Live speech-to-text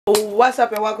What's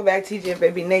up and welcome back, TG and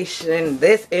Baby Nation.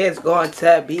 This is going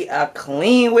to be a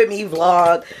clean with me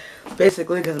vlog,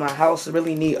 basically, because my house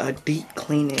really need a deep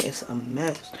cleaning. It's a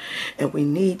mess and we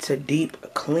need to deep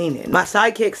clean it. My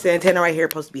sidekick Santana right here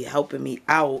supposed to be helping me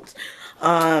out.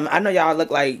 I know y'all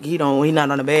look like he not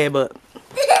on the bed, but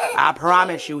I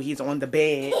promise you he's on the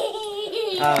bed.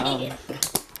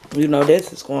 You know,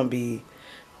 this is going to be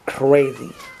crazy,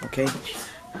 okay?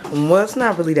 Well, it's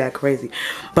not really that crazy,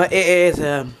 but it is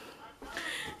a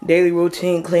daily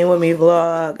routine clean with me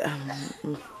vlog.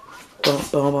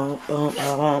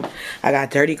 I got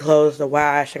dirty clothes to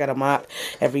wash. I got to mop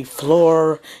every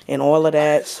floor and all of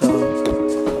that. So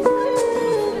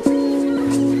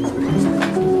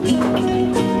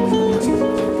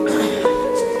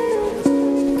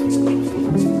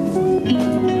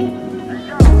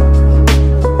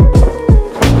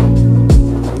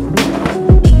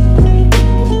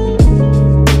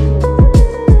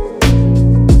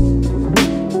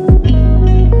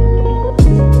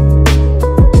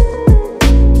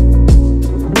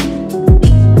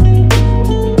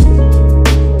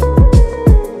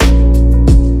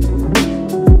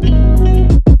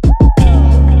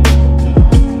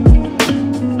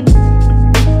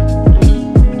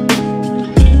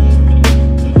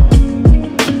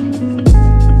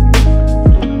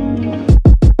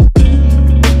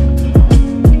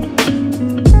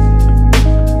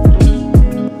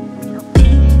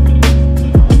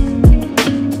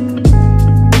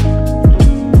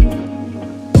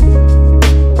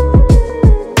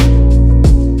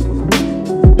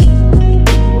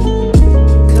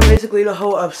the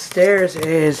whole upstairs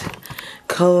is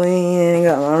clean.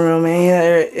 Got my room in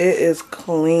here. It is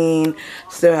clean.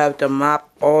 Still have to mop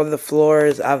all the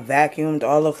floors. I vacuumed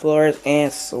all the floors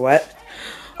and swept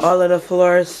all of the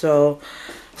floors. So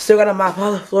still gotta mop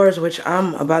all the floors, which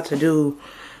I'm about to do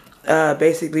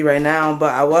basically right now.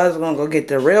 But I was gonna go get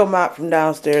the real mop from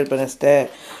downstairs, but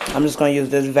instead I'm just gonna use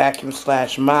this vacuum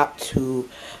slash mop to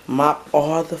mop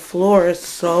all the floors.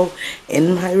 So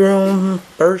in my room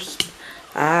first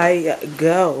I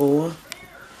go.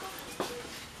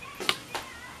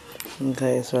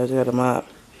 Okay, so I just got a mop.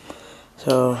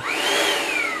 So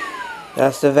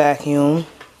that's the vacuum.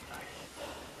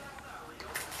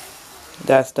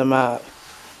 That's the mop.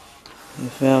 You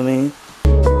feel me?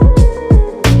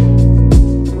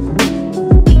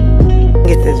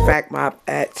 Get this vac mop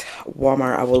at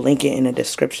Walmart. I will link it in the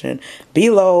description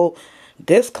below.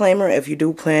 Disclaimer, if you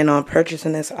do plan on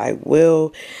purchasing this, I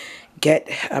will get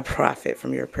a profit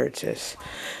from your purchase.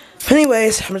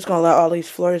 Anyways, I'm just gonna let all these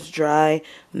floors dry,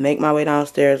 make my way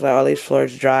downstairs, let all these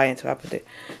floors dry until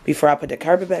before I put the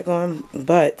carpet back on.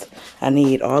 But I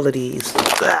need all of these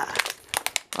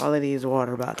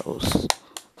water bottles.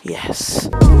 Yes.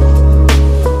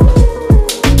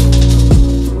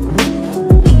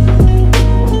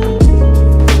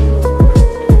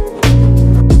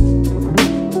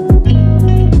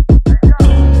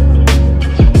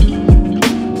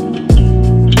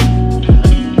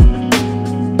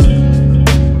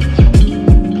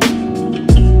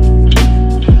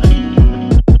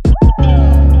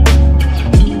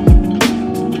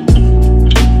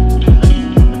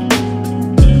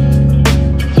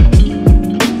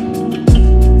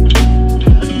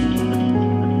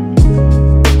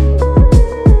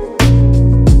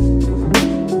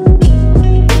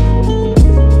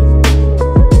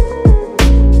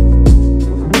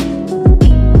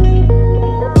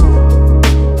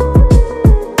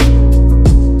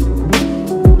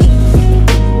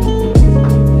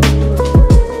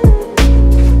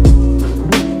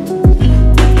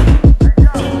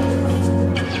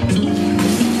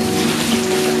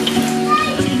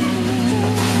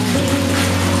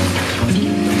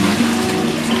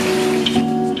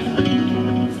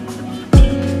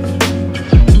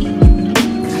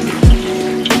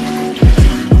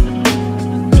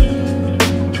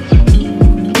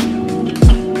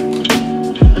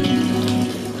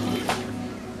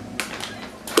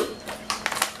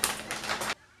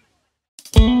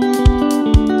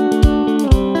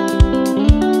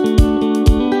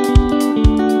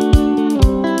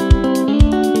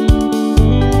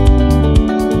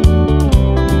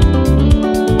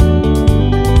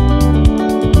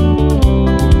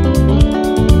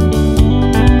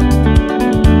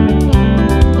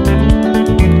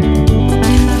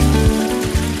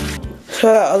 So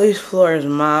all these floors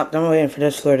mopped. I'm waiting for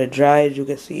this floor to dry. As you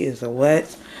can see, it's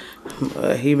wet.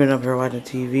 He been up here watching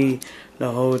TV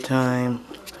the whole time.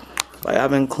 Like,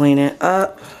 I've been cleaning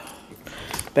up.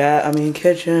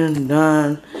 Kitchen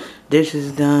done.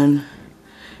 Dishes done.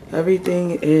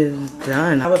 Everything is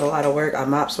done. That was a lot of work. I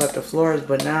mop swept the floors,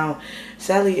 but now,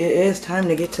 sadly, it is time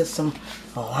to get to some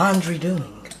laundry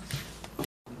doing.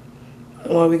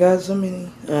 Well, we got so many.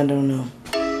 I don't know.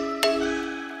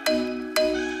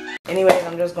 Anyways,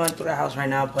 I'm just going through the house right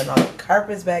now, putting all the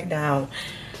carpets back down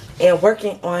and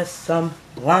working on some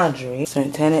laundry.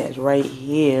 Santana is right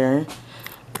here,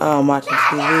 watching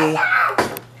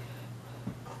TV,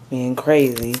 being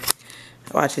crazy,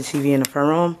 watching TV in the front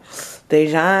room.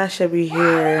 Dejan should be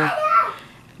here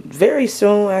very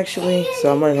soon, actually,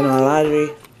 so I'm working on laundry.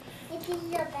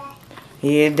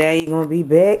 Yeah, Daddy gonna be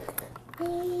back.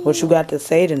 What you got to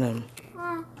say to them?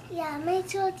 Yeah, make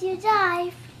sure you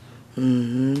drive.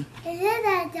 Mm-hmm. And hit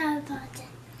that down button.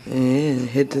 Yeah,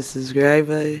 hit the subscribe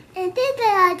button. And hit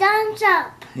that thumbs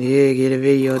up. Yeah, get a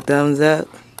video thumbs up.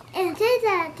 And hit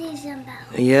that notification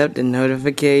bell. Yep, the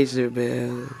notification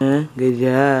bell. Huh? Good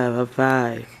job. High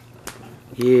five.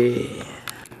 Yeah.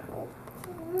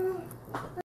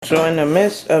 So in the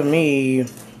midst of me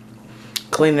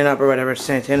cleaning up or whatever,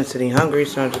 Santana's sitting hungry,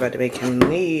 so I'm just about to make him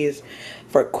these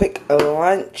for a quick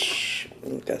lunch.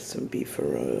 Got some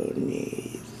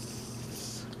beefaronis.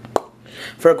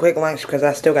 For a quick lunch, because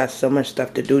I still got so much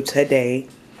stuff to do today.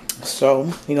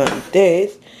 So, we're going to eat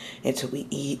this until we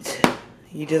eat.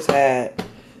 He just had,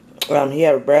 he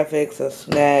had breakfast, a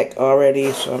snack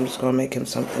already, so I'm just going to make him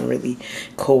something really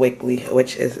quickly,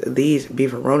 which is these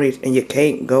beefaronis, and you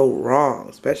can't go wrong,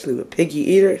 especially with picky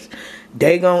eaters.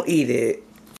 They gonna eat it.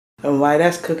 And while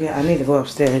that's cooking, I need to go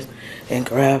upstairs and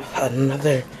grab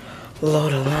another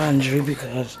load of laundry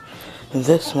because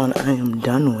this one I am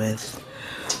done with.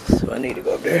 So I need to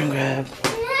go up there and grab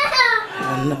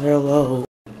another load.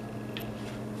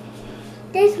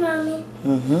 Thanks, Mommy.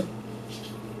 Mm-hmm.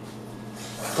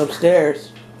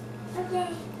 Upstairs. Okay.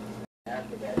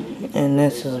 And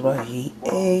this is what he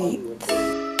ate.